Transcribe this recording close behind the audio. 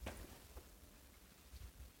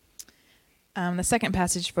The second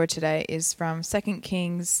passage for today is from 2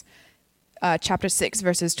 Kings chapter 6,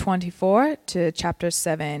 verses 24 to chapter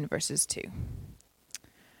 7, verses 2.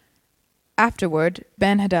 Afterward,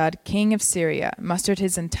 Ben-Hadad, king of Syria, mustered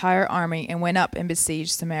his entire army and went up and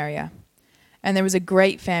besieged Samaria. And there was a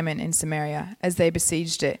great famine in Samaria as they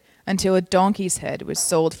besieged it, until a donkey's head was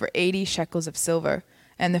sold for 80 shekels of silver,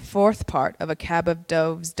 and the fourth part of a cab of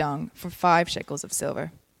dove's dung for 5 shekels of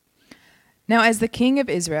silver. Now as the king of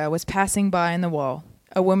Israel was passing by in the wall,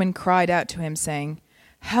 a woman cried out to him, saying,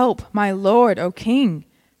 "Help, my lord, O king!"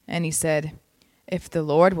 And he said, "If the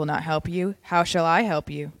Lord will not help you, how shall I help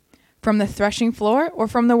you? From the threshing floor or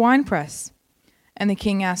from the winepress?" And the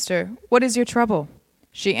king asked her, "What is your trouble?"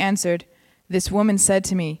 She answered, "This woman said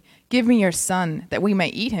to me, 'Give me your son, that we may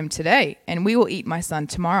eat him today, and we will eat my son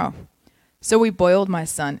tomorrow.' So we boiled my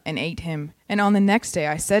son and ate him. And on the next day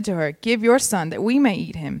I said to her, 'Give your son, that we may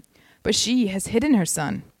eat him.' But she has hidden her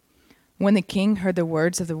son." When the king heard the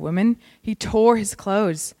words of the woman, he tore his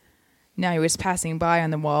clothes. Now he was passing by on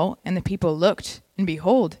the wall, and the people looked, and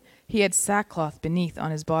behold, he had sackcloth beneath on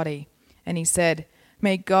his body. And he said,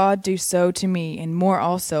 "May God do so to me, and more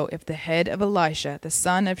also, if the head of Elisha, the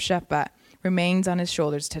son of Shaphat, remains on his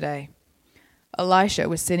shoulders today." Elisha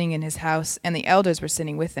was sitting in his house, and the elders were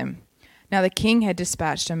sitting with him. Now the king had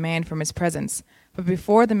dispatched a man from his presence, but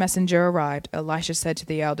before the messenger arrived, Elisha said to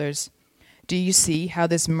the elders, "Do you see how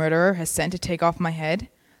this murderer has sent to take off my head?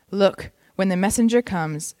 Look, when the messenger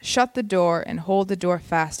comes, shut the door and hold the door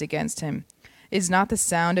fast against him. Is not the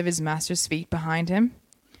sound of his master's feet behind him?"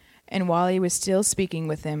 And while he was still speaking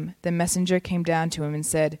with him, the messenger came down to him and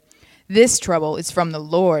said, "This trouble is from the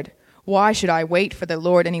Lord. Why should I wait for the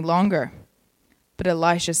Lord any longer?" But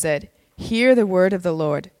Elisha said, "Hear the word of the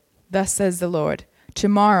Lord. Thus says the Lord,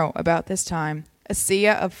 tomorrow about this time, a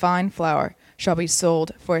seah of fine flour shall be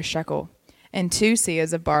sold for a shekel, and 2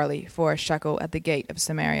 seahs of barley for a shekel at the gate of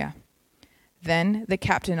Samaria." Then the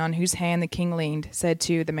captain on whose hand the king leaned said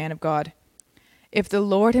to the man of God, "If the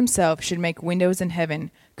Lord himself should make windows in heaven,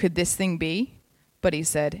 could this thing be?" But he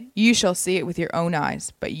said, "You shall see it with your own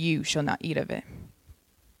eyes, but you shall not eat of it."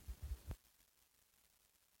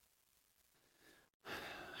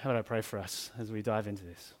 How about I pray for us as we dive into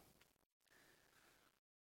this?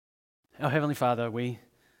 Our Heavenly Father, we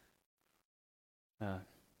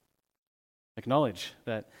acknowledge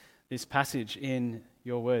that this passage in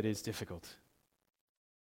your word is difficult.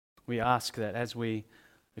 We ask that as we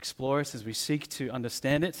explore it, as we seek to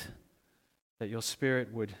understand it, that your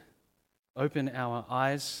Spirit would open our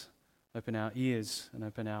eyes, open our ears, and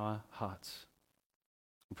open our hearts.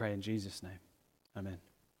 We pray in Jesus' name. Amen.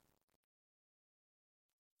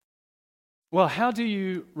 Well, how do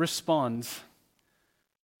you respond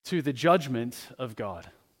to the judgment of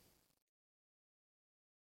God?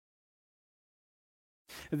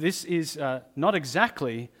 This is not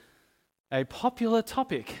exactly a popular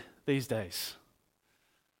topic these days.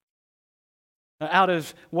 Out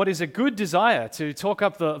of what is a good desire to talk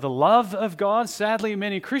up the love of God, sadly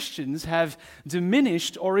many Christians have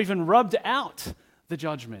diminished or even rubbed out the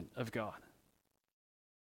judgment of God.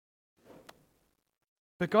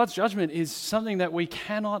 But God's judgment is something that we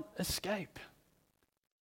cannot escape.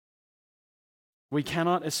 We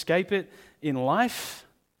cannot escape it in life.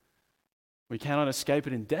 We cannot escape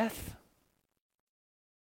it in death.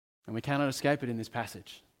 And we cannot escape it in this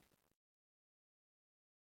passage.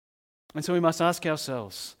 And so we must ask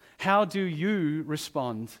ourselves, how do you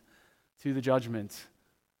respond to the judgment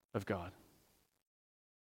of God?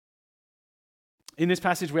 In this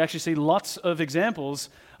passage, we actually see lots of examples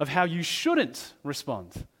of how you shouldn't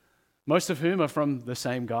respond, most of whom are from the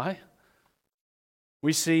same guy.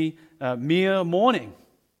 We see mere mourning.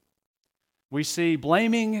 We see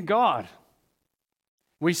blaming God.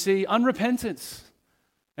 We see unrepentance.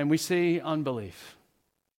 And we see unbelief.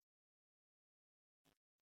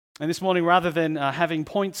 And this morning, rather than having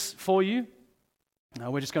points for you,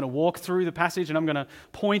 we're just going to walk through the passage and I'm going to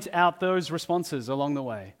point out those responses along the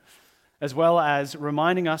way, as well as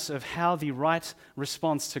reminding us of how the right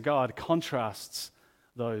response to God contrasts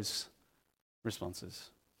those responses.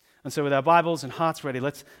 And so with our Bibles and hearts ready,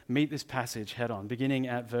 let's meet this passage head on, beginning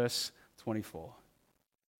at verse 24.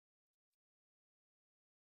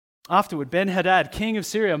 Afterward, Ben-Hadad, king of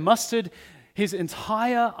Syria, mustered his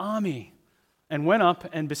entire army and went up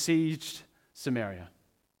and besieged Samaria.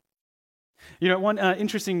 You know, one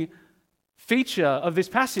interesting feature of this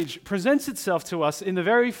passage presents itself to us in the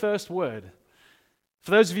very first word.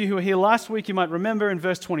 For those of you who were here last week, you might remember in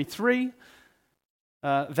verse 23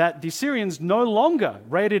 that the Syrians no longer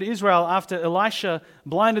raided Israel after Elisha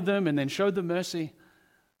blinded them and then showed them mercy.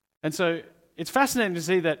 And so it's fascinating to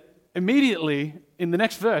see that immediately in the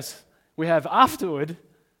next verse, we have afterward,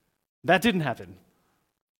 that didn't happen.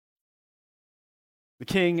 The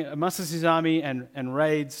king musters his army and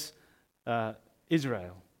raids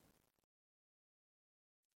Israel.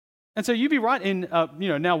 And so you'd be right in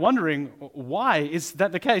now wondering, why is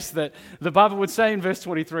that the case, that the Bible would say in verse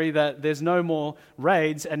 23 that there's no more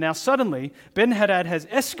raids, and now suddenly Ben-Hadad has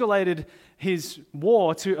escalated his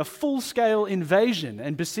war to a full-scale invasion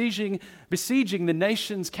and besieging the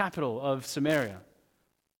nation's capital of Samaria.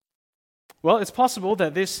 Well, it's possible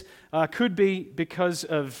that this could be because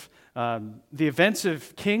of the events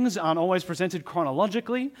of kings aren't always presented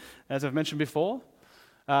chronologically, as I've mentioned before.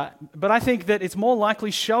 But I think that it's more likely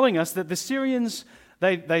showing us that the Syrians,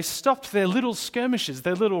 they stopped their little skirmishes,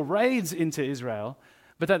 their little raids into Israel,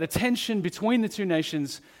 but that the tension between the two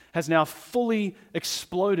nations has now fully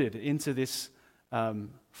exploded into this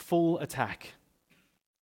full attack.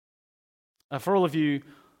 For all of you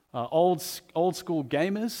old school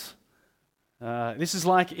gamers, this is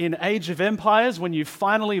like in Age of Empires when you've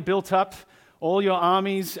finally built up all your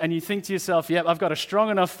armies and you think to yourself, yep, I've got a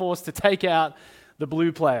strong enough force to take out the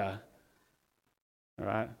blue player. All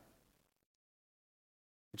right?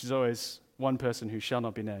 Which is always one person who shall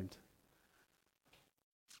not be named.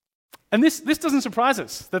 And this doesn't surprise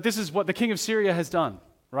us, that this is what the king of Syria has done,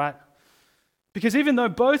 right? Because even though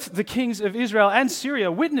both the kings of Israel and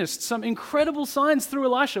Syria witnessed some incredible signs through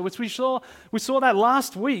Elisha, which we saw that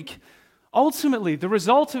last week, ultimately the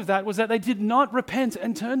result of that was that they did not repent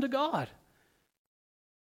and turn to God.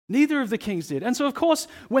 Neither of the kings did. And so, of course,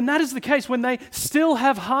 when that is the case, when they still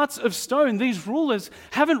have hearts of stone, these rulers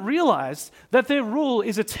haven't realized that their rule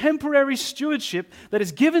is a temporary stewardship that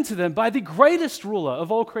is given to them by the greatest ruler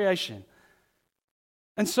of all creation.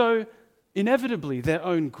 And so, inevitably, their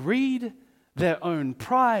own greed, their own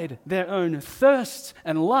pride, their own thirst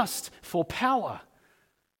and lust for power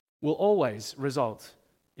will always result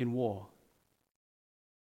in war.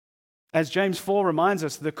 As James 4 reminds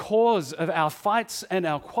us, the cause of our fights and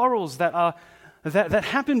our quarrels that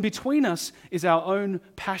happen between us is our own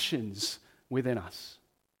passions within us.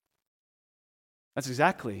 That's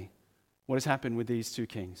exactly what has happened with these two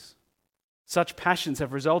kings. Such passions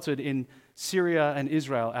have resulted in Syria and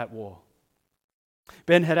Israel at war.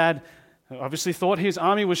 Ben-Hadad obviously thought his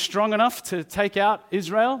army was strong enough to take out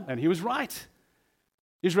Israel, and he was right.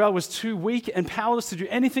 Israel was too weak and powerless to do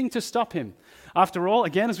anything to stop him. After all,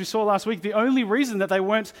 again, as we saw last week, the only reason that they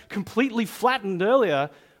weren't completely flattened earlier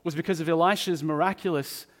was because of Elisha's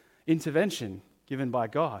miraculous intervention given by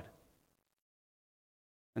God.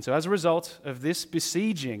 And so as a result of this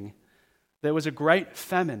besieging, there was a great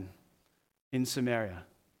famine in Samaria.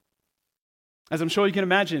 As I'm sure you can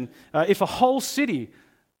imagine, if a whole city,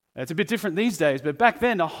 it's a bit different these days, but back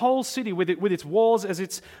then, a whole city with its walls as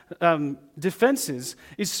its defenses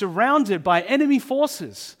is surrounded by enemy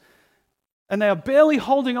forces, and they are barely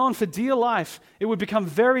holding on for dear life, it would become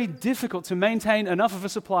very difficult to maintain enough of a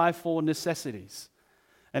supply for necessities.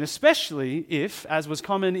 And especially if, as was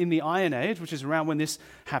common in the Iron Age, which is around when this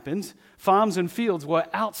happened, farms and fields were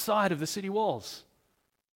outside of the city walls.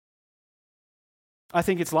 I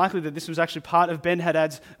think it's likely that this was actually part of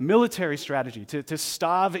Ben-Hadad's military strategy, to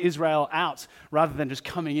starve Israel out rather than just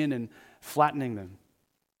coming in and flattening them,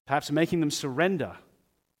 perhaps making them surrender.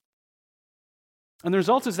 And the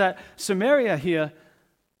result is that Samaria here,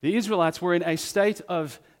 the Israelites were in a state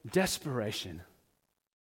of desperation.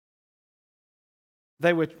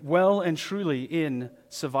 They were well and truly in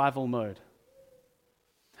survival mode.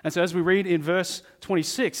 And so as we read in verse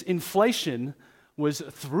 26, inflation was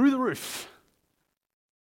through the roof.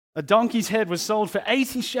 A donkey's head was sold for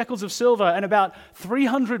 80 shekels of silver, and about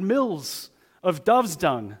 300 mils of dove's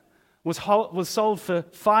dung was sold for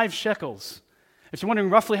 5 shekels. If you're wondering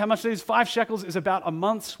roughly how much it is, 5 shekels is about a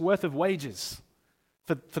month's worth of wages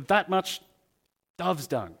for that much dove's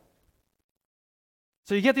dung.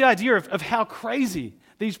 So you get the idea of how crazy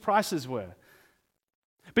these prices were.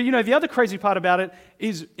 But the other crazy part about it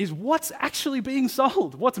is what's actually being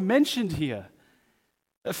sold, what's mentioned here.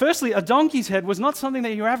 Firstly, a donkey's head was not something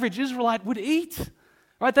that your average Israelite would eat.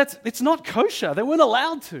 Right? It's not kosher. They weren't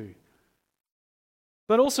allowed to.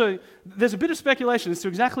 But also, there's a bit of speculation as to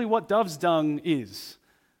exactly what dove's dung is.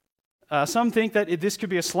 Some think that this could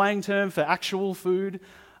be a slang term for actual food.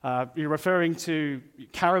 You're referring to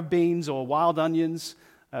carob beans or wild onions.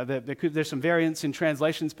 There's some variance in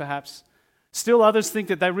translations, perhaps. Still others think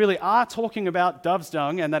that they really are talking about dove's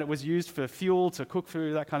dung and that it was used for fuel, to cook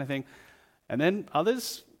food, that kind of thing. And then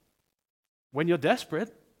others, when you're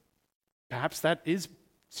desperate, perhaps that is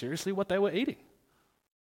seriously what they were eating.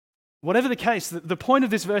 Whatever the case, the point of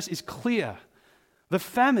this verse is clear. The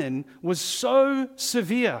famine was so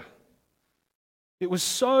severe, it was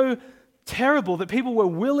so terrible that people were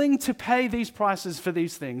willing to pay these prices for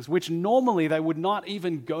these things, which normally they would not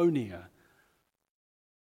even go near.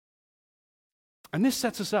 And this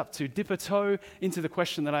sets us up to dip a toe into the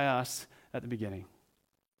question that I asked at the beginning.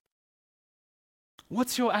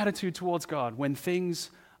 What's your attitude towards God when things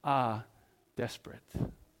are desperate?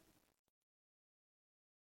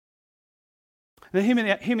 Now,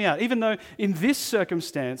 hear me out. Even though in this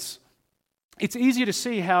circumstance, it's easier to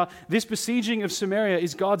see how this besieging of Samaria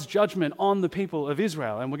is God's judgment on the people of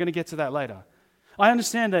Israel, and we're going to get to that later. I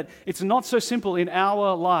understand that it's not so simple in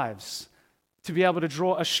our lives to be able to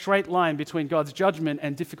draw a straight line between God's judgment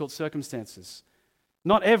and difficult circumstances.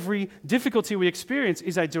 Not every difficulty we experience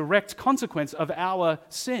is a direct consequence of our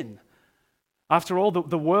sin. After all,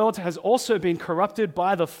 the world has also been corrupted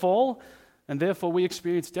by the fall, and therefore we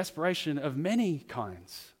experience desperation of many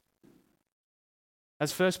kinds.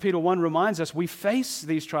 As 1 Peter 1 reminds us, we face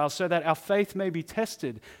these trials so that our faith may be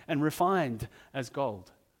tested and refined as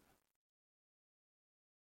gold.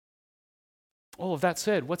 All of that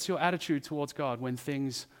said, what's your attitude towards God when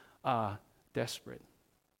things are desperate?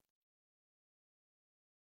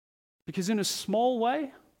 Because in a small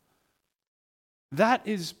way, that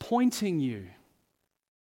is pointing you.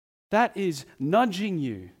 That is nudging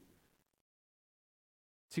you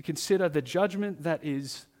to consider the judgment that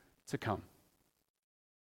is to come.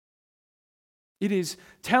 It is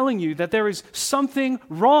telling you that there is something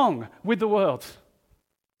wrong with the world,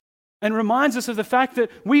 and reminds us of the fact that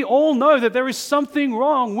we all know that there is something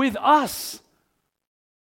wrong with us,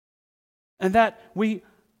 and that we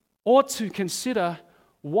ought to consider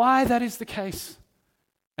why that is the case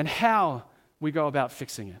and how we go about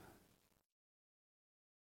fixing it.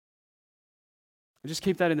 And just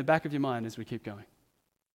keep that in the back of your mind as we keep going.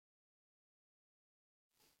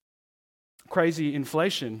 Crazy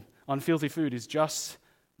inflation on filthy food is just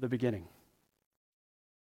the beginning.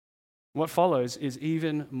 What follows is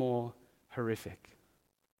even more horrific.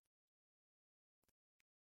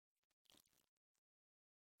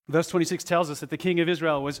 Verse 26 tells us that the king of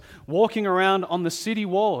Israel was walking around on the city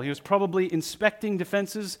wall. He was probably inspecting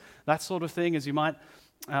defenses, that sort of thing, as you might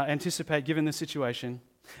anticipate given the situation.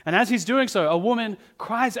 And as he's doing so, a woman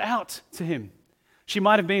cries out to him. She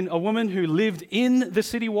might have been a woman who lived in the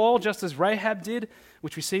city wall, just as Rahab did,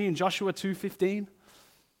 which we see in Joshua 2:15.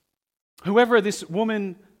 Whoever this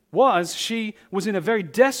woman was, she was in a very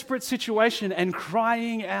desperate situation and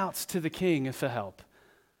crying out to the king for help.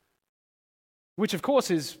 Which, of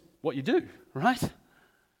course, is what you do, right?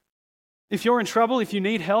 If you're in trouble, if you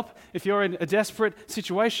need help, if you're in a desperate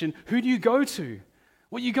situation, who do you go to?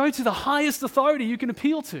 Well, you go to the highest authority you can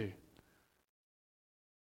appeal to.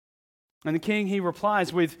 And the king, he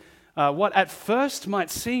replies with what at first might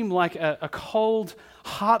seem like a cold,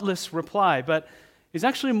 heartless reply, but is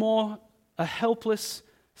actually more a helpless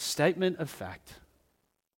statement of fact.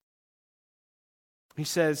 He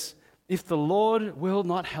says, "If the Lord will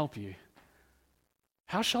not help you,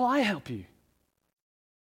 how shall I help you?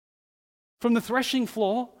 From the threshing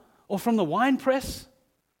floor or from the winepress?"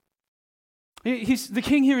 The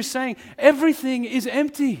king here is saying, everything is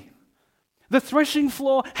empty. The threshing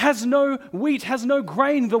floor has no wheat, has no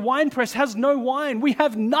grain. The winepress has no wine. We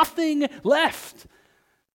have nothing left.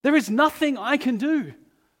 There is nothing I can do.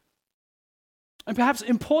 And perhaps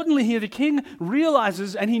importantly here, the king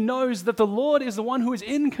realizes and he knows that the Lord is the one who is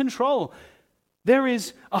in control. There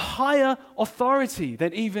is a higher authority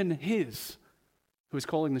than even his who is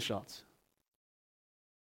calling the shots.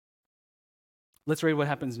 Let's read what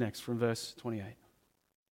happens next from verse 28.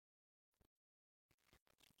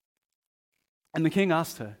 And the king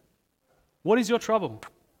asked her, "What is your trouble?"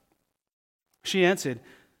 She answered,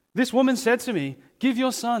 "This woman said to me, 'Give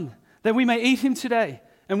your son, that we may eat him today,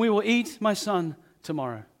 and we will eat my son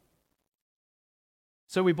tomorrow.'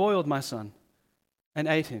 So we boiled my son and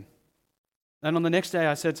ate him. And on the next day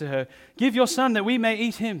I said to her, 'Give your son, that we may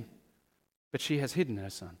eat him.' But she has hidden her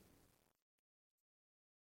son."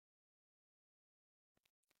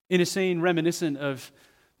 In a scene reminiscent of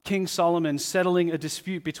King Solomon settling a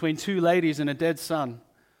dispute between two ladies and a dead son,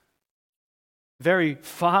 very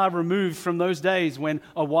far removed from those days when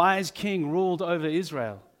a wise king ruled over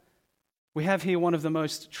Israel, we have here one of the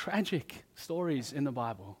most tragic stories in the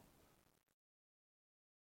Bible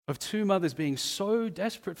of two mothers being so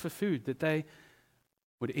desperate for food that they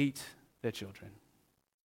would eat their children.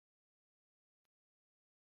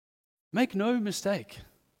 Make no mistake,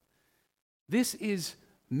 this is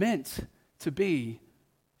meant to be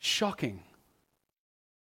shocking.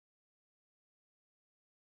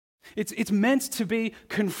 It's meant to be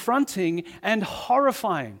confronting and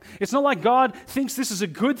horrifying. It's not like God thinks this is a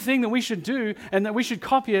good thing that we should do and that we should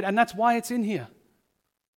copy it, and that's why it's in here.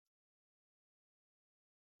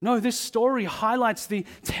 No, this story highlights the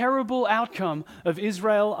terrible outcome of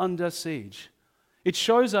Israel under siege. It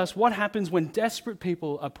shows us what happens when desperate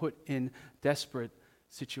people are put in desperate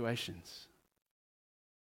situations.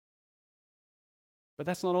 But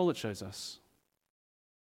that's not all it shows us.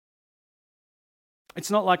 It's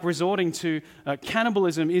not like resorting to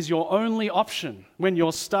cannibalism is your only option when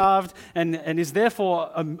you're starved and is therefore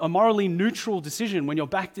a morally neutral decision when you're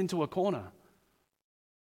backed into a corner.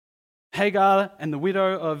 Hagar and the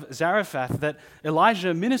widow of Zarephath that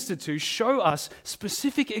Elijah ministered to show us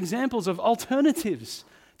specific examples of alternatives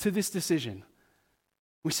to this decision.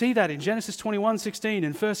 We see that in Genesis 21:16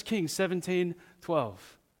 and 1 Kings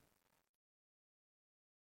 17:12.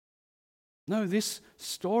 No, this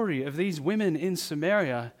story of these women in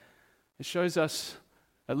Samaria, it shows us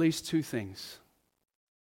at least two things.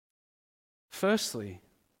 Firstly,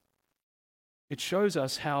 it shows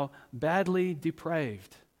us how badly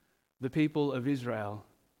depraved the people of Israel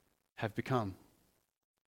have become.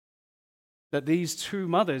 That these two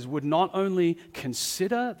mothers would not only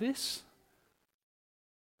consider this,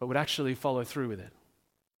 but would actually follow through with it.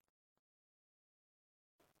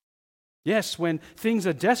 Yes, when things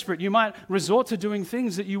are desperate, you might resort to doing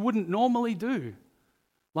things that you wouldn't normally do,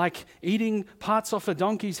 like eating parts off a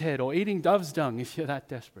donkey's head or eating dove's dung if you're that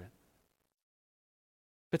desperate.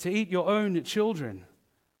 But to eat your own children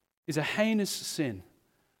is a heinous sin,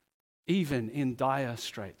 even in dire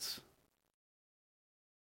straits.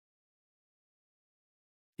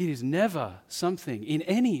 It is never something in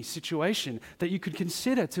any situation that you could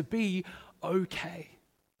consider to be okay.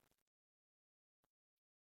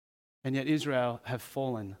 And yet Israel have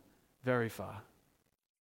fallen very far.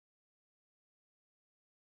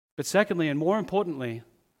 But secondly, and more importantly,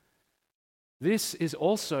 this is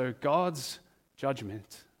also God's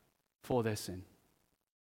judgment for their sin.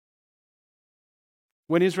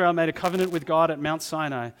 When Israel made a covenant with God at Mount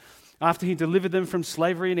Sinai, after he delivered them from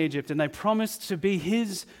slavery in Egypt, and they promised to be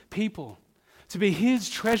his people, to be his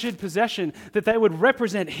treasured possession, that they would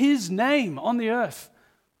represent his name on the earth.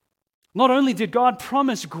 Not only did God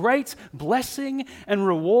promise great blessing and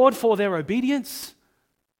reward for their obedience,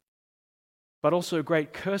 but also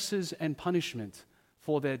great curses and punishment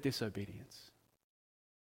for their disobedience.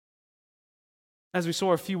 As we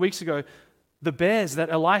saw a few weeks ago, the bears that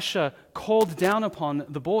Elisha called down upon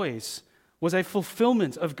the boys was a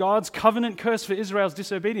fulfillment of God's covenant curse for Israel's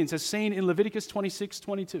disobedience, as seen in Leviticus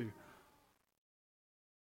 26:22.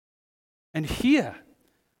 And here,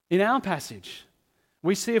 in our passage,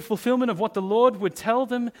 we see a fulfillment of what the Lord would tell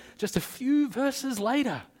them just a few verses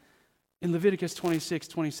later in Leviticus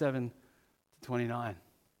 26:27-29.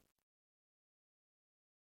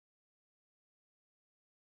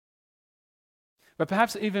 But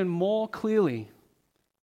perhaps even more clearly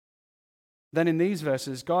than in these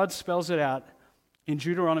verses, God spells it out in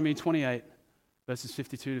Deuteronomy 28, verses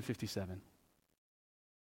 52-57.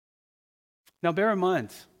 Now bear in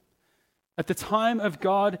mind, at the time of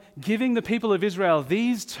God giving the people of Israel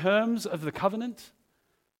these terms of the covenant,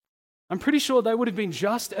 I'm pretty sure they would have been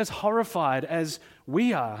just as horrified as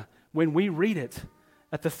we are when we read it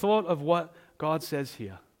at the thought of what God says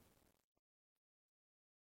here.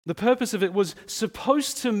 The purpose of it was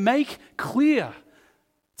supposed to make clear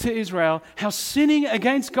to Israel how sinning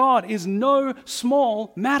against God is no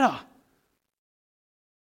small matter.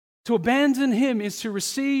 To abandon him is to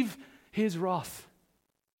receive his wrath.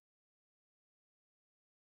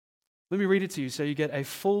 Let me read it to you so you get a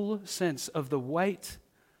full sense of the weight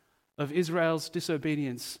of Israel's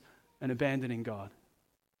disobedience and abandoning God.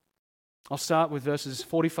 I'll start with verses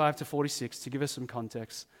 45-46 to give us some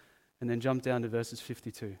context, and then jump down to verses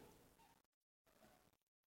 52.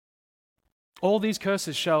 All these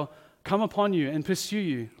curses shall come upon you and pursue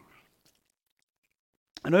you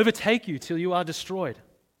and overtake you till you are destroyed,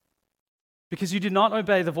 because you did not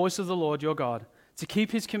obey the voice of the Lord your God to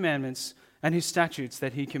keep his commandments and his statutes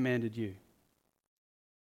that he commanded you.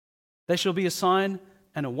 They shall be a sign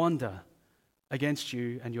and a wonder against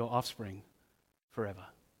you and your offspring forever.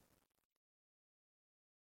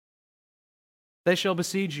 They shall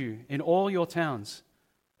besiege you in all your towns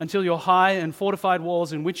until your high and fortified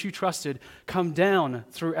walls in which you trusted come down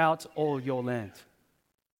throughout all your land.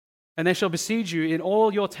 And they shall besiege you in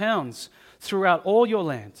all your towns throughout all your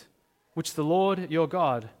land, which the Lord your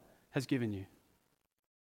God has given you.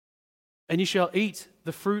 And you shall eat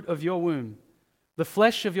the fruit of your womb, the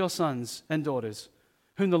flesh of your sons and daughters,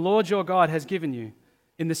 whom the Lord your God has given you,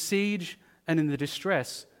 in the siege and in the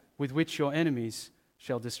distress with which your enemies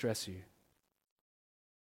shall distress you.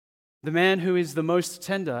 The man who is the most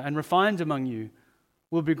tender and refined among you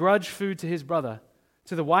will begrudge food to his brother,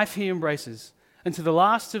 to the wife he embraces, and to the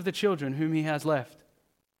last of the children whom he has left.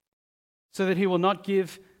 so that he will not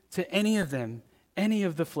give to any of them any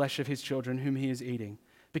of the flesh of his children whom he is eating,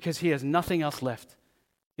 because he has nothing else left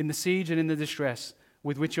in the siege and in the distress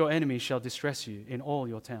with which your enemies shall distress you in all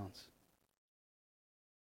your towns.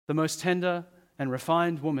 The most tender and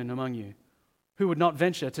refined woman among you, who would not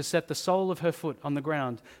venture to set the sole of her foot on the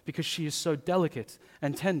ground because she is so delicate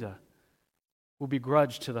and tender, will be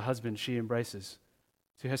grudged to the husband she embraces,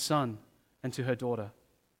 to her son and to her daughter.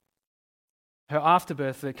 Her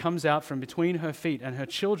afterbirth that comes out from between her feet and her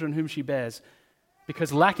children whom she bears,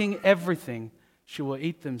 because lacking everything, she will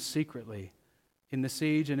eat them secretly in the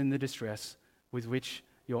siege and in the distress with which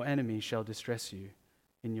your enemy shall distress you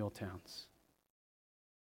in your towns.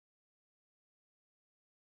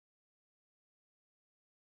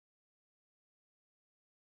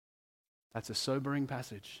 That's a sobering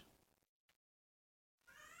passage.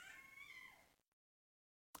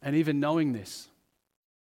 And even knowing this,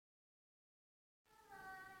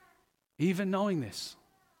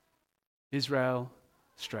 Israel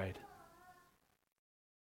strayed.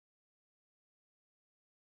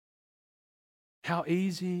 How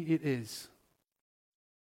easy it is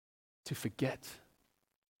to forget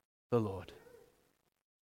the Lord.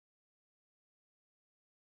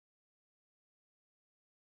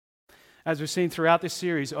 As we've seen throughout this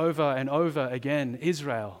series over and over again,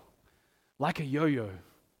 Israel, like a yo-yo,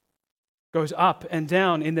 goes up and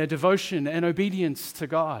down in their devotion and obedience to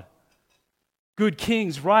God. Good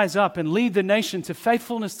kings rise up and lead the nation to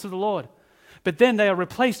faithfulness to the Lord. But then they are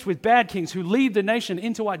replaced with bad kings who lead the nation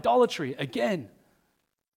into idolatry again.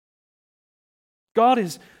 God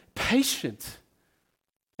is patient,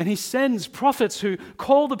 and he sends prophets who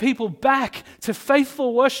call the people back to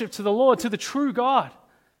faithful worship to the Lord, to the true God.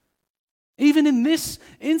 Even in this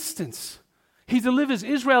instance, he delivers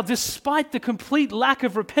Israel despite the complete lack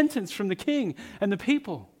of repentance from the king and the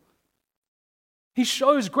people. He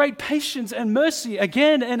shows great patience and mercy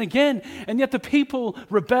again and again, and yet the people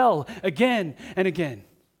rebel again and again.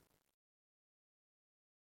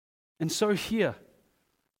 And so here,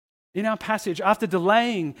 in our passage, after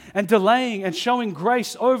delaying and showing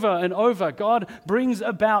grace over and over, God brings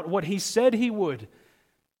about what he said he would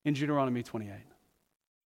in Deuteronomy 28.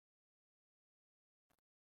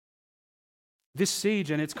 This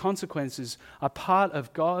siege and its consequences are part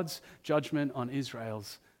of God's judgment on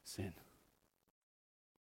Israel's sin.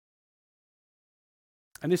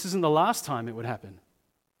 And this isn't the last time it would happen.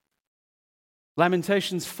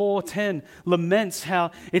 Lamentations 4:10 laments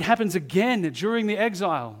how it happens again during the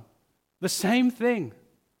exile. The same thing.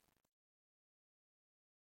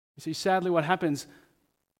 You see, sadly what happens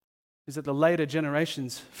is that the later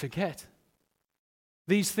generations forget.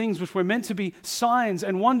 These things which were meant to be signs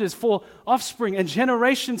and wonders for offspring and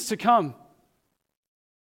generations to come.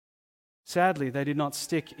 Sadly, they did not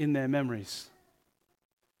stick in their memories.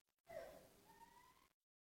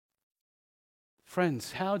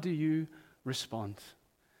 Friends, how do you respond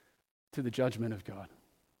to the judgment of God?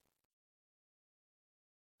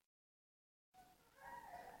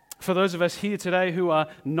 For those of us here today who are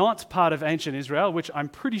not part of ancient Israel, which I'm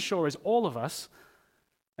pretty sure is all of us,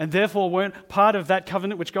 and therefore weren't part of that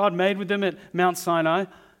covenant which God made with them at Mount Sinai,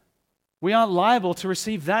 we aren't liable to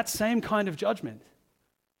receive that same kind of judgment.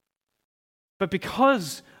 But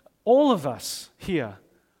because all of us here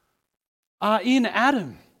are in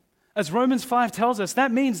Adam, as Romans 5 tells us,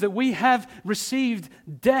 that means that we have received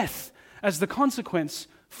death as the consequence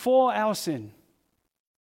for our sin.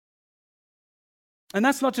 And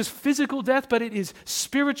that's not just physical death, but it is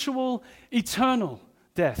spiritual, eternal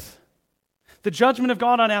death. The judgment of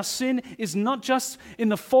God on our sin is not just in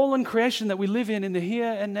the fallen creation that we live in the here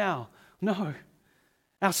and now. No.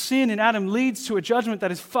 Our sin in Adam leads to a judgment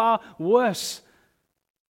that is far worse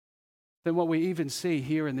than what we even see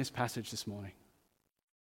here in this passage this morning.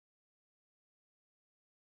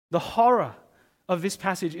 The horror of this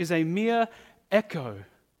passage is a mere echo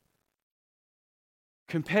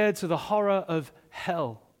compared to the horror of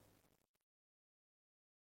hell,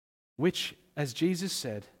 which, as Jesus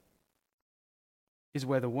said, is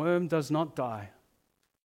where the worm does not die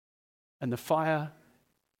and the fire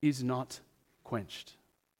is not quenched.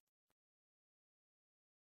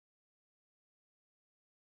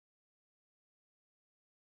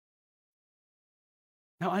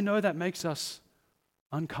 Now, I know that makes us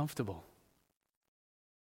uncomfortable.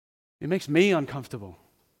 It makes me uncomfortable.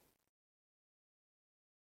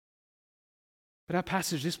 But our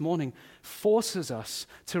passage this morning forces us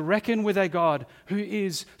to reckon with a God who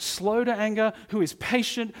is slow to anger, who is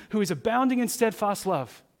patient, who is abounding in steadfast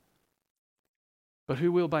love, but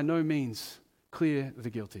who will by no means clear the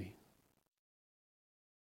guilty.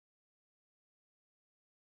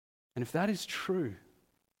 And if that is true,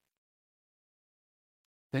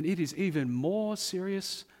 then it is even more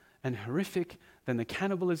serious and horrific than the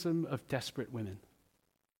cannibalism of desperate women.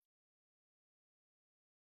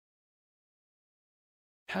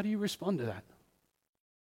 How do you respond to that?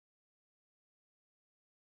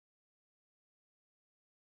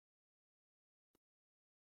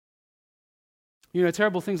 You know,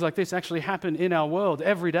 terrible things like this actually happen in our world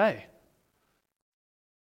every day.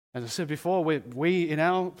 As I said before, we in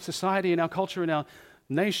our society, in our culture, in our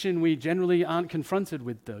nation, we generally aren't confronted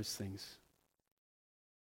with those things.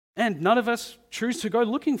 And none of us choose to go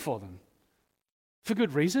looking for them. For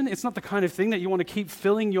good reason. It's not the kind of thing that you want to keep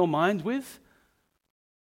filling your mind with.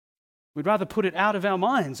 We'd rather put it out of our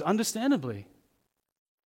minds, understandably.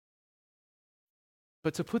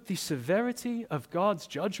 But to put the severity of God's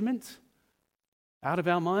judgment out of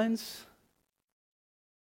our minds,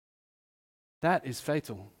 that is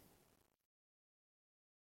fatal.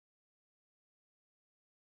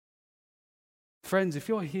 Friends, if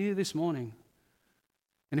you're here this morning,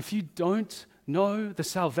 and if you don't know the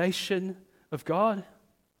salvation of God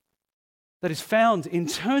that is found in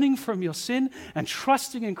turning from your sin and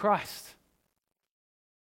trusting in Christ,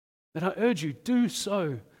 then I urge you, do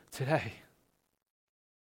so today.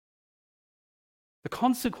 The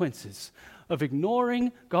consequences of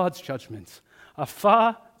ignoring God's judgment are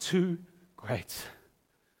far too great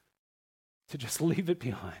to just leave it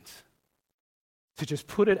behind, to just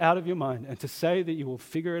put it out of your mind and to say that you will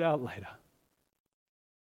figure it out later.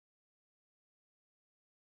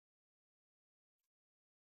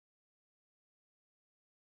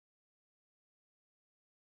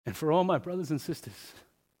 And for all my brothers and sisters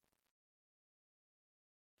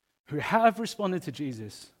who have responded to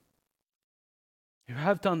Jesus, who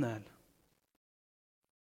have done that,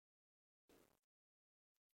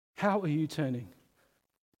 how are you turning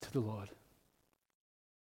to the Lord?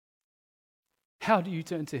 How do you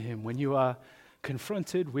turn to Him when you are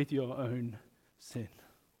confronted with your own sin?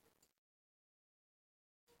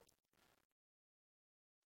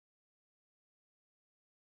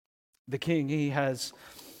 The king, he has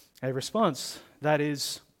a response that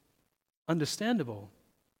is understandable,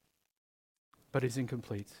 but is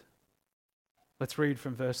incomplete. Let's read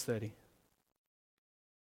from verse 30.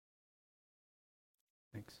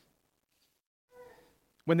 Thanks.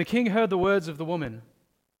 When the king heard the words of the woman,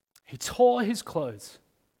 he tore his clothes.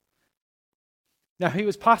 Now he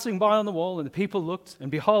was passing by on the wall, and the people looked,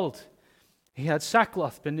 and behold, he had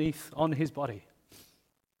sackcloth beneath on his body.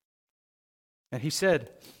 And he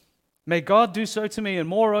said, "May God do so to me, and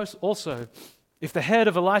more also, if the head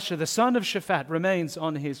of Elisha, the son of Shaphat, remains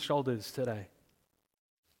on his shoulders today."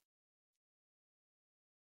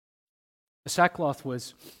 The sackcloth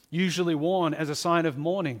was usually worn as a sign of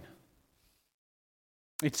mourning.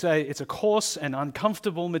 It's a coarse and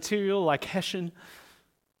uncomfortable material like hessian,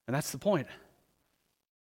 and that's the point.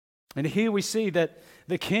 And here we see that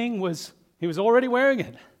the king was already wearing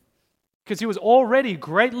it because he was already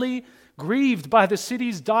greatly grieved by the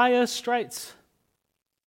city's dire straits.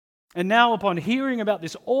 And now, upon hearing about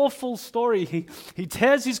this awful story, he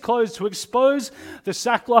tears his clothes to expose the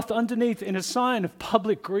sackcloth underneath in a sign of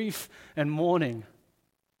public grief and mourning.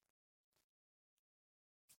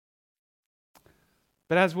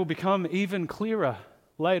 But as will become even clearer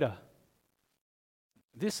later,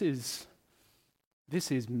 this is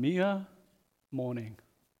mere mourning.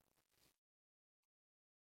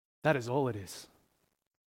 That is all it is.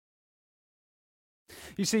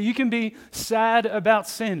 You see, you can be sad about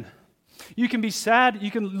sin. You can be sad,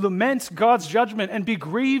 you can lament God's judgment and be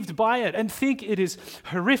grieved by it and think it is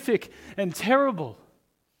horrific and terrible.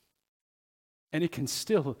 And it can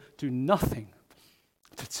still do nothing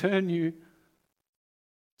to turn you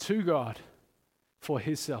to God for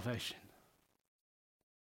His salvation.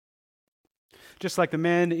 Just like the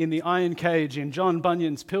man in the iron cage in John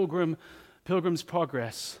Bunyan's Pilgrim's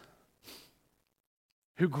Progress,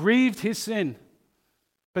 who grieved his sin,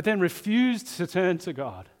 but then refused to turn to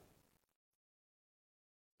God.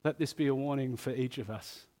 Let this be a warning for each of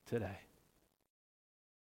us today.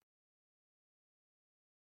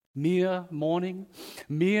 Mere mourning,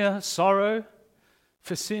 mere sorrow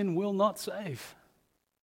for sin will not save.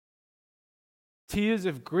 Tears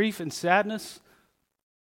of grief and sadness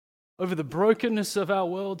over the brokenness of our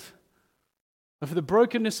world, over the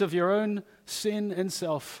brokenness of your own sin and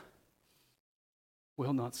self,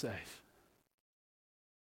 will not save.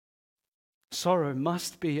 Sorrow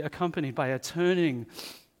must be accompanied by a turning,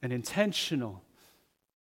 an intentional,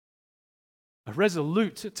 a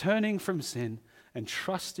resolute turning from sin and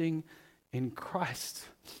trusting in Christ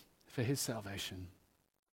for His salvation.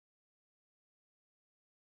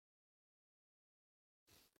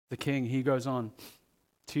 The king, he goes on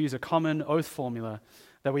to use a common oath formula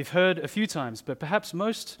that we've heard a few times, but perhaps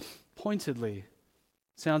most pointedly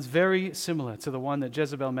sounds very similar to the one that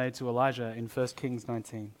Jezebel made to Elijah in 1 Kings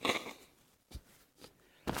 19.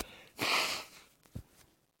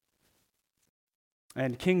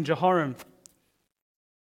 And King Jehoram,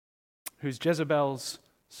 who's Jezebel's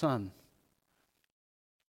son,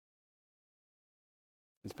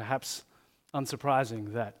 it's perhaps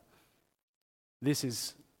unsurprising that this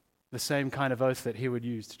is the same kind of oath that he would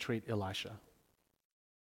use to treat Elisha.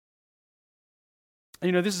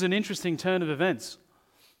 And this is an interesting turn of events.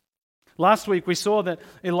 Last week we saw that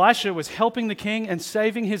Elisha was helping the king and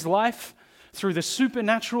saving his life through the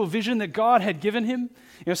supernatural vision that God had given him,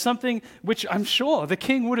 something which I'm sure the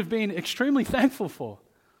king would have been extremely thankful for.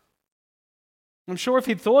 I'm sure if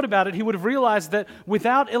he'd thought about it, he would have realized that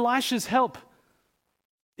without Elisha's help,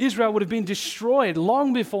 Israel would have been destroyed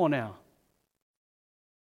long before now.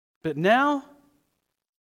 But now,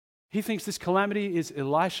 he thinks this calamity is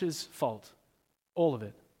Elisha's fault. All of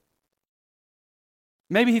it.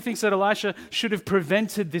 Maybe he thinks that Elisha should have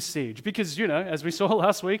prevented this siege because, as we saw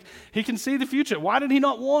last week, he can see the future. Why did he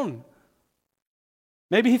not warn?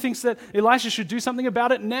 Maybe he thinks that Elisha should do something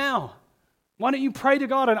about it now. Why don't you pray to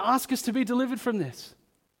God and ask us to be delivered from this?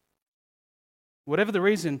 Whatever the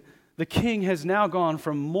reason, the king has now gone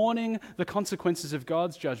from mourning the consequences of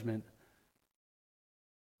God's judgment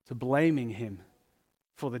to blaming him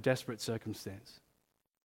for the desperate circumstance.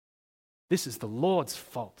 This is the Lord's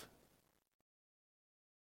fault.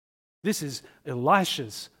 This is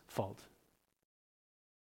Elisha's fault.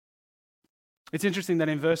 It's interesting that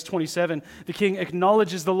in verse 27, the king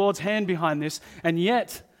acknowledges the Lord's hand behind this, and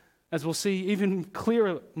yet, as we'll see even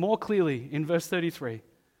more clearly in verse 33,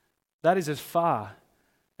 that is as far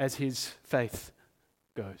as his faith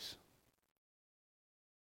goes.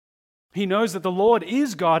 He knows that the Lord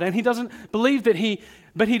is God, and he doesn't believe that he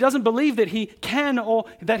can or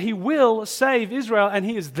that he will save Israel, and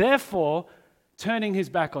he is therefore turning his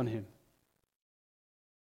back on him.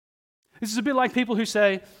 This is a bit like people who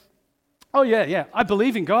say, oh yeah, I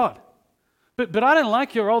believe in God, but I don't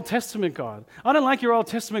like your Old Testament God. I don't like your Old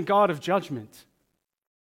Testament God of judgment.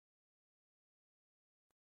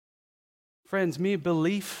 Friends, mere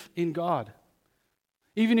belief in God,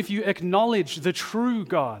 even if you acknowledge the true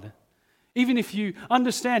God, even if you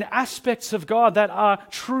understand aspects of God that are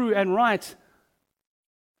true and right,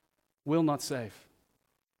 will not save.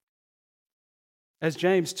 As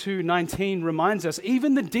James 2:19 reminds us,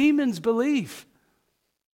 even the demons believe.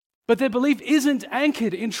 But their belief isn't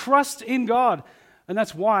anchored in trust in God. And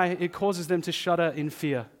that's why it causes them to shudder in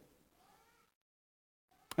fear.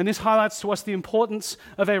 And this highlights to us the importance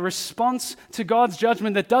of a response to God's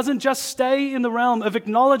judgment that doesn't just stay in the realm of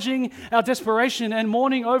acknowledging our desperation and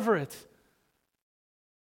mourning over it.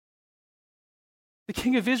 The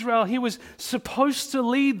king of Israel, he was supposed to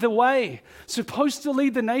lead the way, supposed to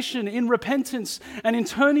lead the nation in repentance and in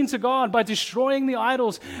turning to God by destroying the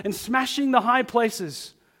idols and smashing the high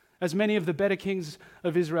places, as many of the better kings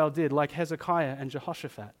of Israel did, like Hezekiah and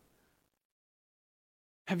Jehoshaphat.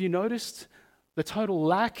 Have you noticed the total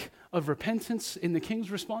lack of repentance in the king's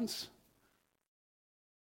response?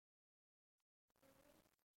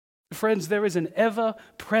 Friends, there is an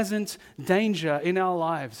ever-present danger in our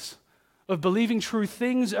lives of believing true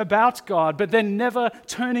things about God, but then never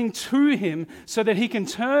turning to Him so that He can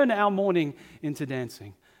turn our mourning into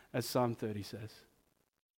dancing, as Psalm 30 says.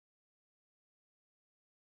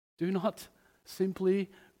 Do not simply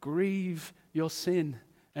grieve your sin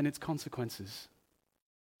and its consequences.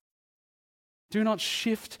 Do not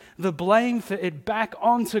shift the blame for it back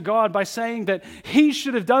onto God by saying that He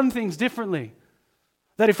should have done things differently.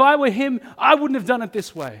 That if I were Him, I wouldn't have done it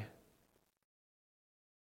this way.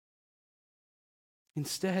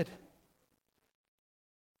 Instead,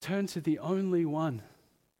 turn to the only one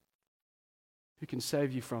who can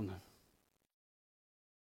save you from them.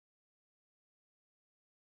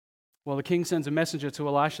 Well, the king sends a messenger to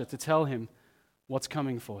Elisha to tell him what's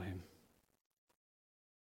coming for him.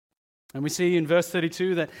 And we see in verse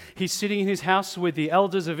 32 that he's sitting in his house with the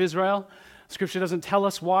elders of Israel. Scripture doesn't tell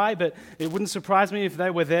us why, but it wouldn't surprise me if they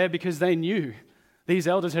were there because they knew. These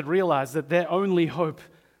elders had realized that their only hope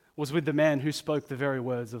was with the man who spoke the very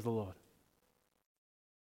words of the Lord.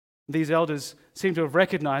 These elders seem to have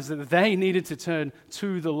recognized that they needed to turn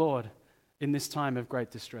to the Lord in this time of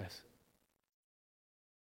great distress.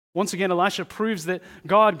 Once again, Elisha proves that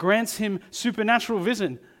God grants him supernatural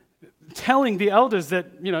vision, telling the elders that,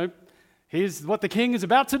 here's what the king is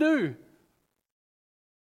about to do.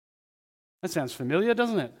 That sounds familiar,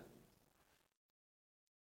 doesn't it?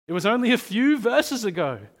 It was only a few verses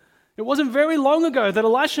ago. It wasn't very long ago that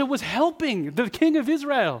Elisha was helping the king of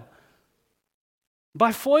Israel.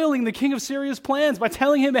 by foiling the king of Syria's plans, by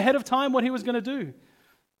telling him ahead of time what he was going to do.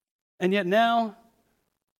 And yet now,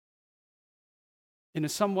 in a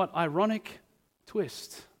somewhat ironic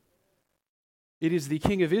twist, it is the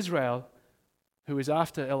king of Israel who is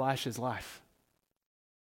after Elisha's life.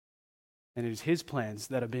 And it is his plans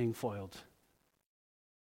that are being foiled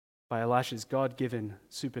by Elisha's God-given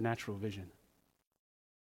supernatural vision.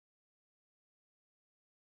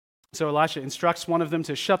 So Elisha instructs one of them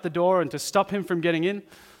to shut the door and to stop him from getting in.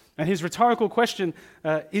 And his rhetorical question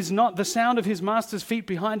is not the sound of his master's feet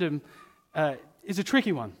behind him, is a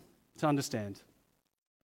tricky one to understand,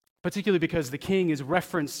 particularly because the king is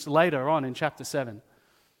referenced later on in chapter 7.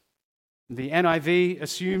 The NIV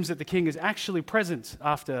assumes that the king is actually present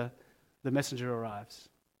after the messenger arrives.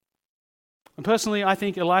 And personally, I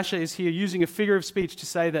think Elisha is here using a figure of speech to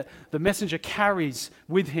say that the messenger carries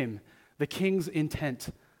with him the king's intent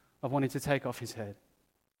of wanting to take off his head.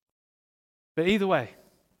 But either way,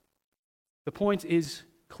 the point is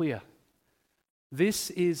clear.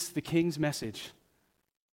 This is the king's message.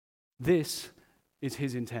 This is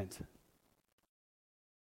his intent.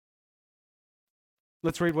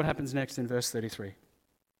 Let's read what happens next in verse 33.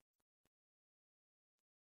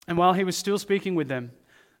 And while he was still speaking with them,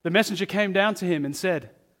 the messenger came down to him and said,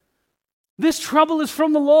 "This trouble is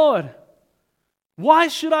from the Lord. Why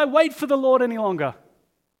should I wait for the Lord any longer?"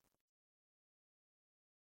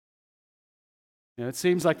 It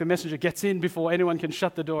seems like the messenger gets in before anyone can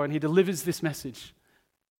shut the door, and he delivers this message.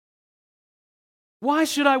 Why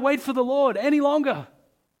should I wait for the Lord any longer?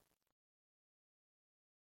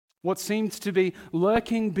 What seemed to be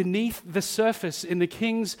lurking beneath the surface in the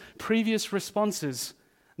king's previous responses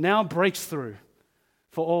now breaks through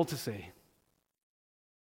for all to see.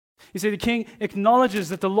 You see, the king acknowledges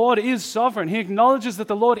that the Lord is sovereign. He acknowledges that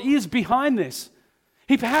the Lord is behind this.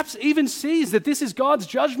 He perhaps even sees that this is God's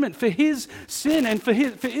judgment for his sin and for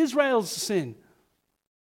Israel's sin.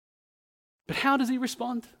 But how does he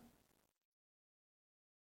respond?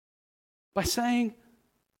 By saying,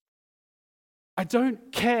 I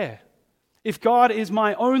don't care if God is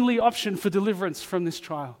my only option for deliverance from this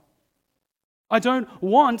trial. I don't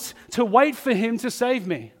want to wait for him to save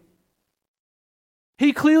me.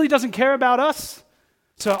 He clearly doesn't care about us,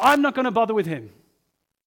 so I'm not going to bother with him.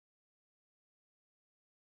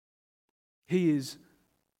 He is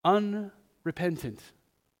unrepentant.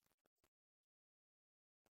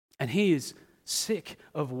 And he is sick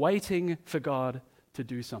of waiting for God to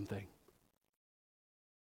do something.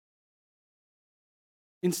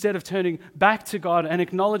 Instead of turning back to God and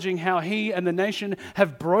acknowledging how he and the nation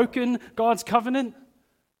have broken God's covenant,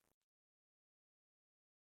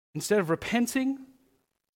 instead of repenting,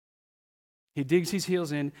 he digs his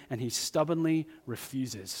heels in and he stubbornly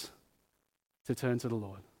refuses to turn to the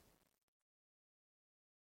Lord.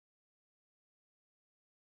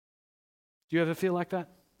 Do you ever feel like that?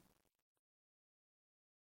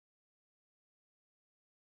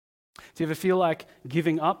 Do you ever feel like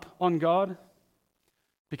giving up on God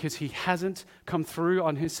because he hasn't come through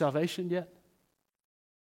on his salvation yet?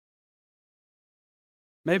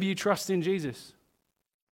 Maybe you trust in Jesus.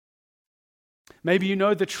 Maybe you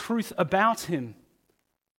know the truth about him.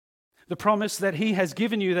 The promise that he has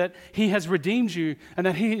given you, that he has redeemed you, and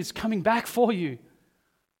that he is coming back for you.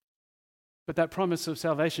 But that promise of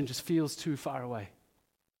salvation just feels too far away.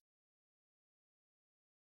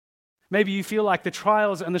 Maybe you feel like the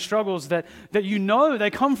trials and the struggles that you know they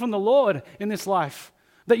come from the Lord in this life,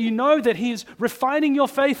 that you know that he is refining your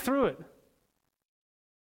faith through it,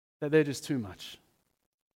 that they're just too much.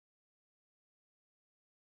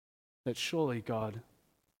 That surely God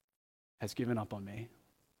has given up on me.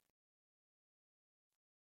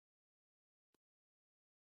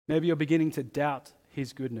 Maybe you're beginning to doubt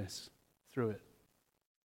his goodness through it.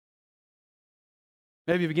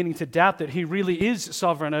 Maybe you're beginning to doubt that he really is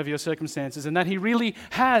sovereign over your circumstances and that he really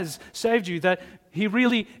has saved you, that he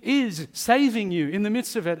really is saving you in the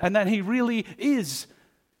midst of it, and that he really is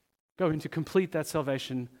going to complete that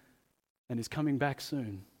salvation and is coming back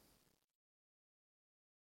soon.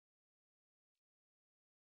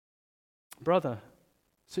 Brother,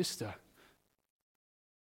 sister,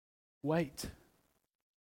 wait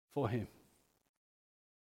for him.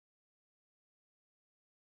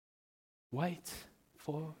 Wait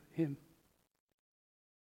for him.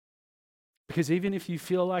 Because even if you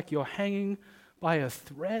feel like you're hanging by a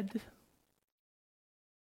thread,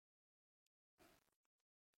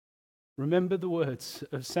 remember the words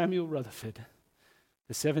of Samuel Rutherford,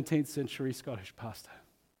 the 17th century Scottish pastor.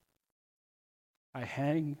 I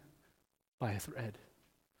hang by a thread.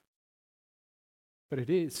 But it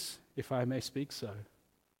is, if I may speak so,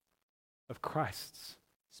 of Christ's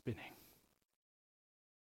spinning.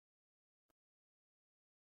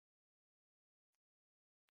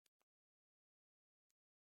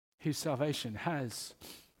 his salvation has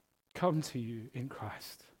come to you in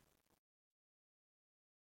Christ.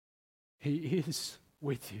 He is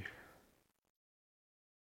with you.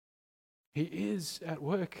 He is at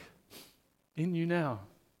work in you now.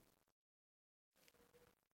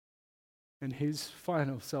 And his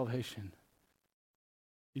final salvation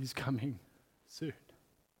is coming soon.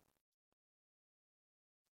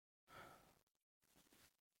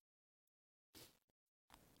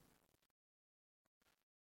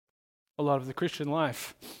 A lot of the Christian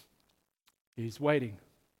life is waiting.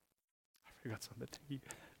 I forgot something.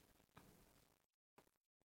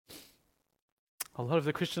 A lot of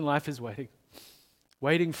the Christian life is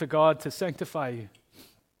waiting for God to sanctify you,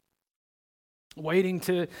 waiting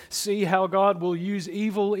to see how God will use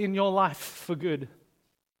evil in your life for good,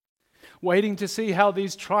 waiting to see how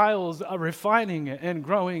these trials are refining and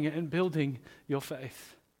growing and building your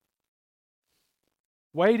faith,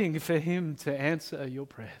 waiting for him to answer your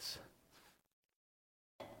prayers,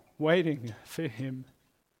 waiting for him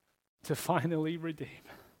to finally redeem.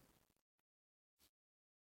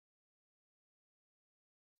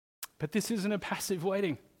 But this isn't a passive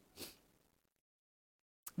waiting.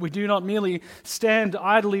 We do not merely stand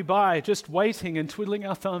idly by, just waiting and twiddling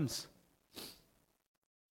our thumbs.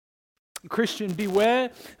 Christian, beware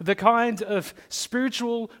the kind of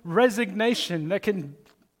spiritual resignation that can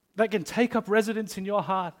take up residence in your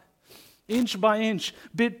heart, inch by inch,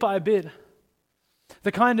 bit by bit.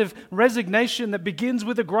 The kind of resignation that begins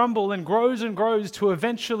with a grumble and grows to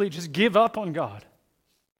eventually just give up on God,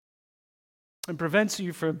 and prevents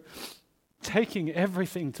you from taking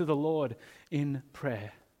everything to the Lord in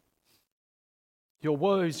prayer. Your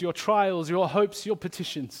woes, your trials, your hopes, your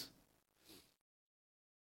petitions.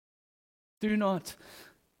 Do not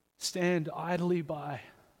stand idly by.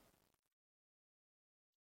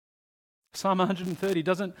 Psalm 130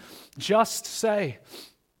 doesn't just say,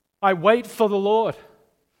 I wait for the Lord.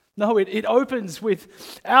 No, it opens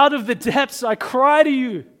with, out of the depths I cry to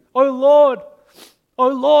you, O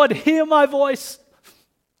Lord, hear my voice.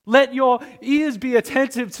 Let your ears be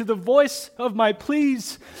attentive to the voice of my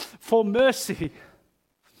pleas for mercy.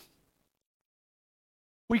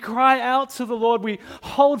 We cry out to the Lord. We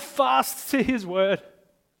hold fast to his word.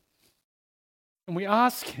 And we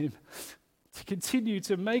ask him to continue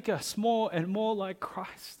to make us more and more like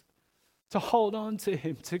Christ, to hold on to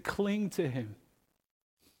him, to cling to him.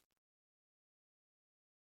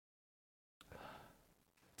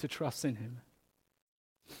 To trust in him.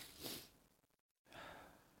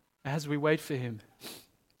 As we wait for him,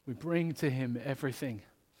 we bring to him everything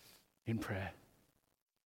in prayer.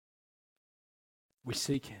 We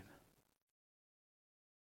seek him.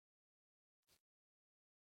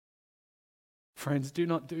 Friends, do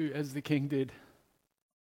not do as the king did.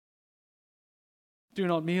 Do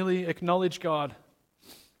not merely acknowledge God,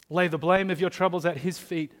 lay the blame of your troubles at his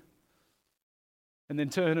feet, and then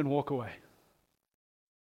turn and walk away.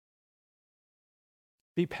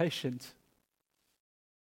 Be patient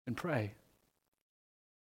and pray.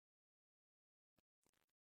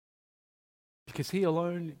 Because he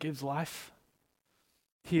alone gives life.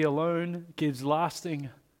 He alone gives lasting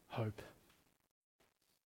hope.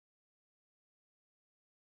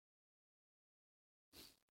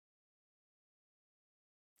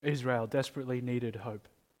 Israel desperately needed hope.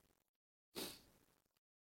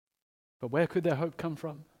 But where could their hope come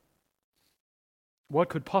from? What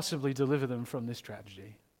could possibly deliver them from this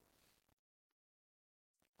tragedy?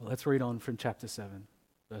 Well, let's read on from chapter 7,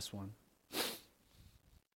 verse 1.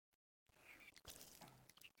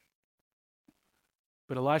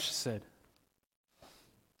 But Elisha said,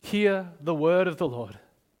 hear the word of the Lord.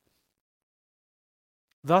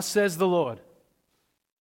 Thus says the Lord,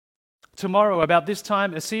 tomorrow about this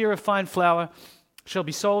time a seah of fine flour shall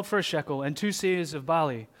be sold for a shekel, and 2 seahs of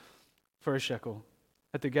barley for a shekel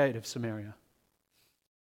at the gate of Samaria.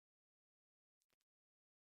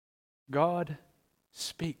 God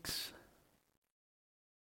speaks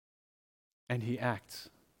and he acts.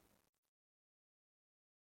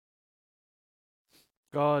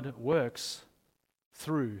 God works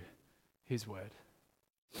through his word.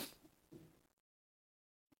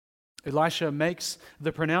 Elisha makes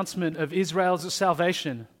the pronouncement of Israel's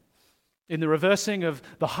salvation in the reversing of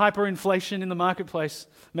the hyperinflation in the marketplace,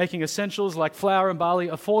 making essentials like flour and barley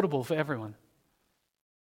affordable for everyone.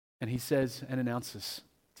 And he says and announces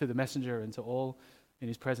to the messenger and to all in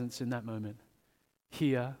his presence in that moment,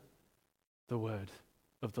 hear the word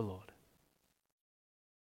of the Lord.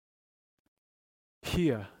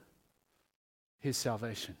 Hear his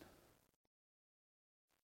salvation.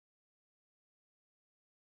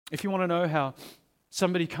 If you want to know how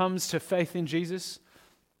somebody comes to faith in Jesus,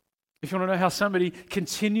 If you want to know how somebody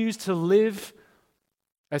continues to live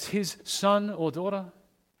as his son or daughter,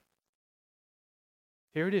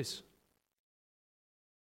 here it is.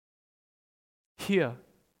 Hear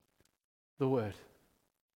the word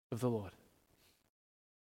of the Lord.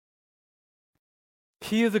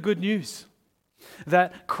 Hear the good news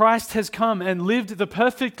that Christ has come and lived the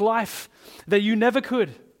perfect life that you never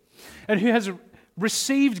could, and who has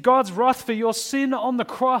received God's wrath for your sin on the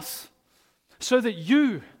cross so that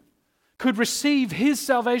you could receive his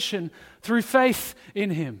salvation through faith in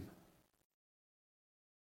him.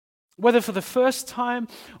 Whether for the first time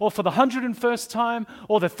or for the 101st time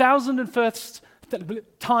or the 1001st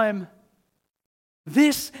time,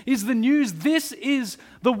 this is the news. This is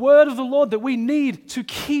the word of the Lord that we need to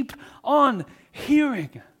keep on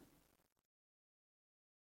hearing.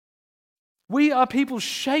 We are people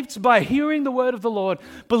shaped by hearing the word of the Lord,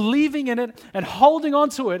 believing in it, and holding on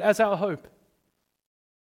to it as our hope.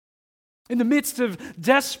 In the midst of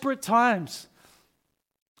desperate times,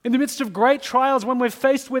 in the midst of great trials, when we're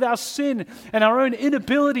faced with our sin and our own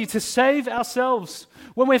inability to save ourselves,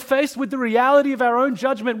 when we're faced with the reality of our own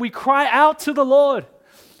judgment, we cry out to the Lord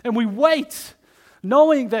and we wait,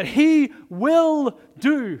 knowing that he will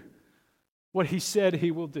do what he said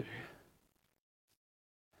he will do.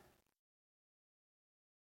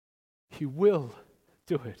 He will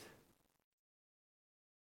do it.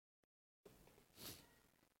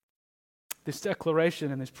 This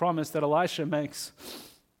declaration and this promise that Elisha makes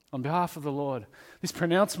on behalf of the Lord, this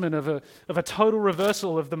pronouncement of a total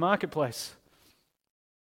reversal of the marketplace,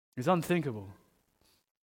 is unthinkable.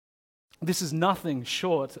 This is nothing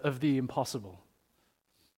short of the impossible.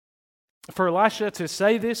 For Elisha to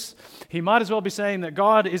say this, he might as well be saying that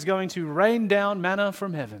God is going to rain down manna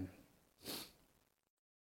from heaven.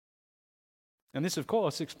 And this, of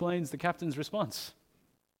course, explains the captain's response.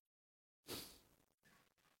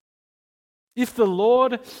 If the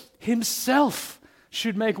Lord himself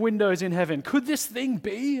should make windows in heaven, could this thing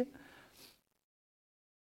be?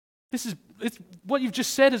 It's what you've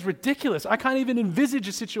just said is ridiculous. I can't even envisage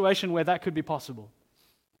a situation where that could be possible.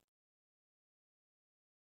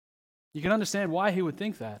 You can understand why he would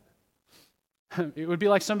think that. It would be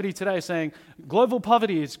like somebody today saying, global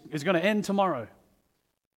poverty is going to end tomorrow.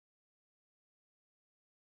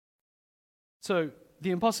 So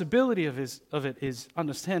the impossibility of it is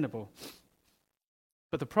understandable.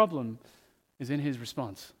 But the problem is in his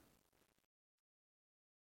response.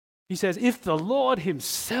 He says, if the Lord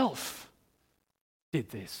himself did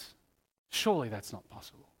this, surely that's not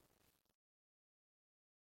possible.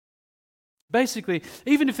 Basically,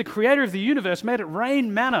 even if the creator of the universe made it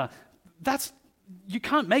rain manna, you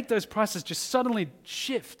can't make those prices just suddenly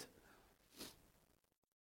shift.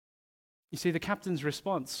 You see, the captain's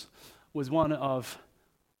response was one of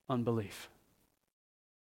unbelief.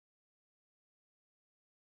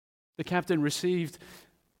 The captain received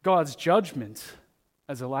God's judgment,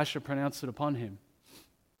 as Elisha pronounced it upon him,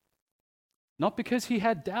 not because he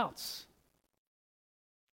had doubts,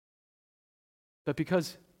 but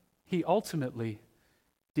because he ultimately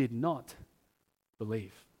did not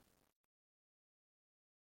believe.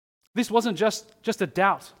 This wasn't just a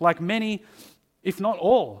doubt, like many, if not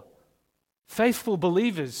all, faithful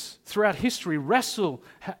believers throughout history wrestle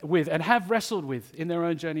with and have wrestled with in their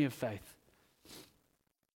own journey of faith.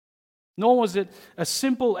 Nor was it a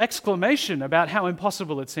simple exclamation about how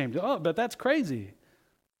impossible it seemed. Oh, but that's crazy.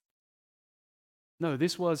 No,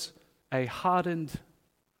 this was a hardened,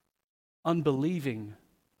 unbelieving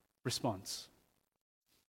response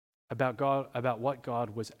about what God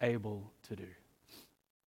was able to do.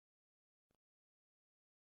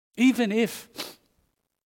 Even if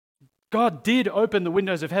God did open the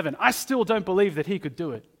windows of heaven, I still don't believe that he could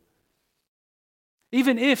do it.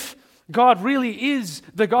 Even if God really is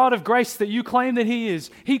the God of grace that you claim that he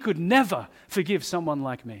is, he could never forgive someone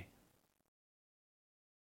like me.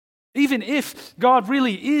 Even if God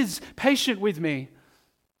really is patient with me,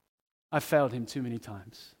 I've failed him too many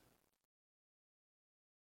times.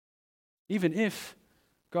 Even if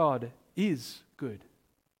God is good,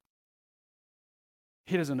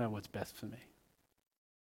 he doesn't know what's best for me.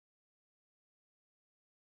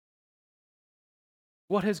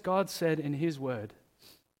 What has God said in his word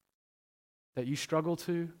that you struggle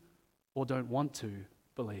to or don't want to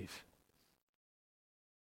believe?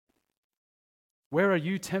 Where are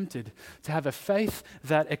you tempted to have a faith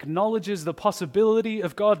that acknowledges the possibility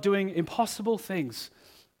of God doing impossible things,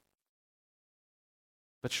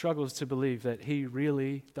 but struggles to believe that he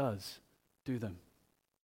really does do them?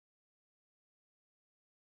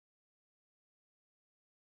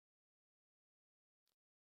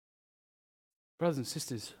 Brothers and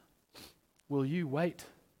sisters, will you wait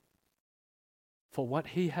for what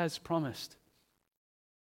he has promised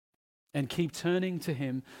and keep turning to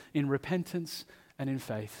him in repentance and in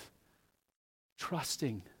faith,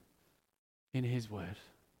 trusting in his word.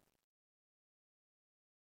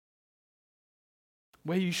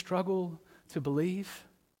 Where you struggle to believe,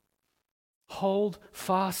 hold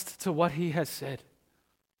fast to what he has said.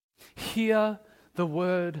 Hear the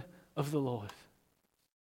word of the Lord.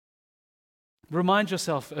 Remind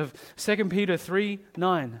yourself of 2 Peter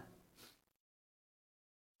 3:9.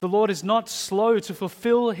 The Lord is not slow to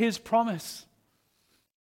fulfill his promise.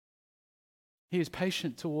 He is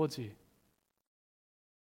patient towards you.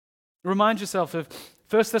 Remind yourself of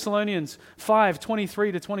 1 Thessalonians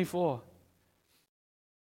 5:23-24.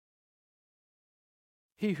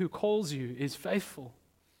 He who calls you is faithful.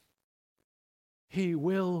 He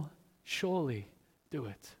will surely do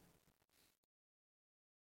it.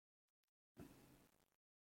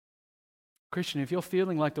 Christian, if you're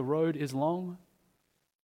feeling like the road is long,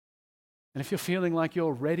 and if you're feeling like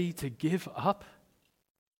you're ready to give up,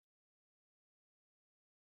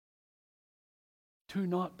 do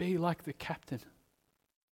not be like the captain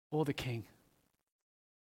or the king.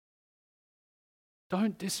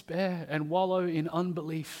 Don't despair and wallow in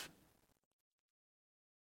unbelief,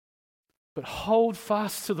 but hold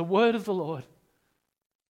fast to the word of the Lord.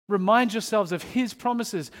 Remind yourselves of his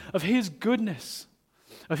promises, of his goodness,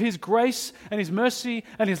 of his grace and his mercy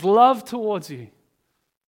and his love towards you.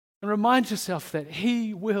 And remind yourself that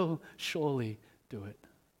he will surely do it.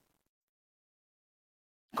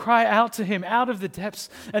 Cry out to him out of the depths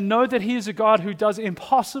and know that he is a God who does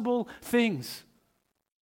impossible things.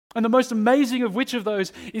 And the most amazing of which of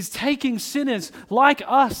those is taking sinners like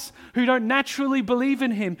us who don't naturally believe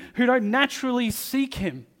in him, who don't naturally seek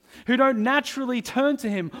him, who don't naturally turn to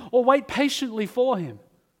him or wait patiently for him.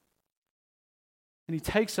 And he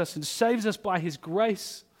takes us and saves us by his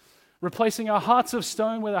grace, replacing our hearts of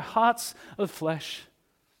stone with our hearts of flesh,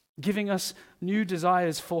 giving us new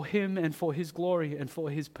desires for him and for his glory and for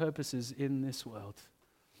his purposes in this world.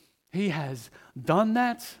 He has done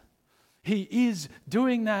that. He is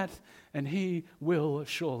doing that, and he will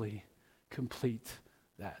surely complete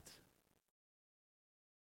that.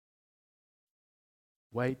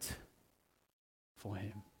 Wait for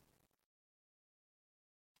him.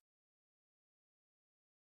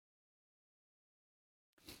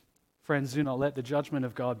 Friends, do not let the judgment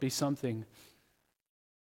of God be something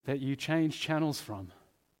that you change channels from.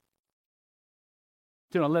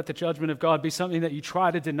 Do not let the judgment of God be something that you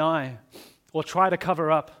try to deny or try to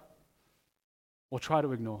cover up or try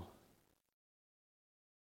to ignore.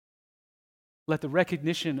 Let the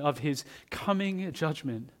recognition of his coming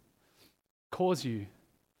judgment cause you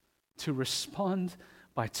to respond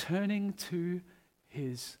by turning to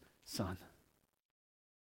his Son,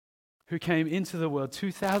 who came into the world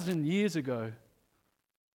 2,000 years ago,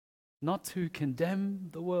 not to condemn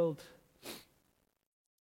the world,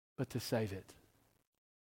 but to save it.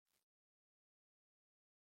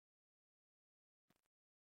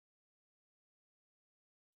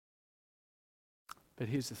 But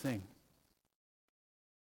here's the thing.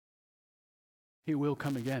 He will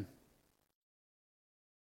come again.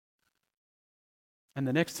 And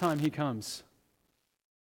the next time he comes,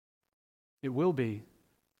 it will be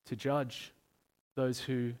to judge those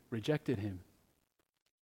who rejected him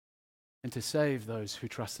and to save those who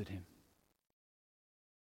trusted him.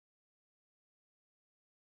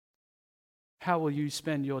 How will you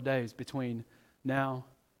spend your days between now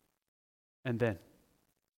and then?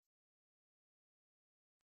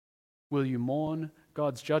 Will you mourn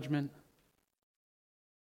God's judgment?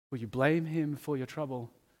 Will you blame him for your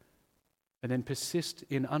trouble and then persist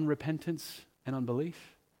in unrepentance and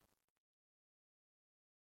unbelief?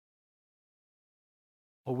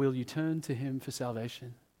 Or will you turn to him for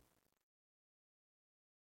salvation?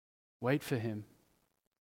 Wait for him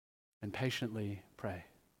and patiently pray.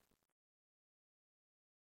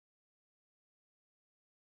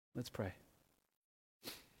 Let's pray.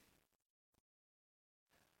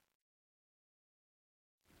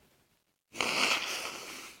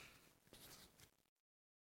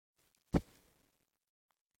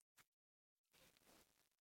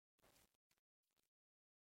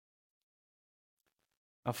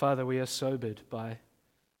 Our Father, we are sobered by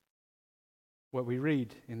what we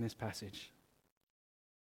read in this passage.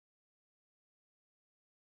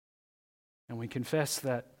 And we confess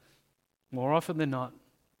that more often than not,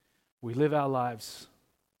 we live our lives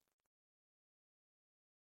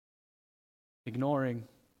ignoring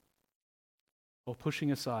or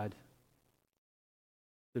pushing aside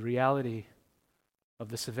the reality of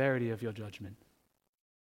the severity of your judgment.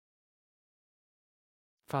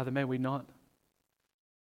 Father, may we not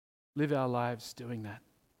live our lives doing that.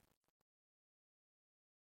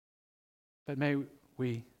 But may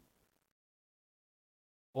we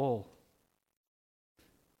all,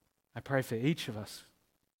 I pray for each of us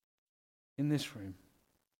in this room,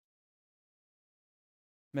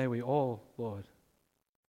 may we all, Lord,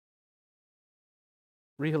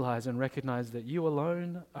 realize and recognize that you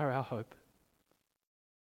alone are our hope,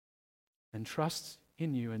 and trust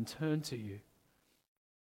in you and turn to you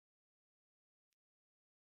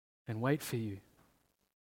and wait for you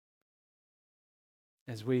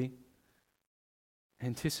as we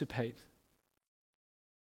anticipate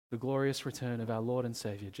the glorious return of our Lord and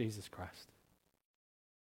Savior, Jesus Christ,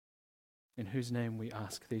 in whose name we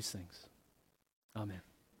ask these things. Amen.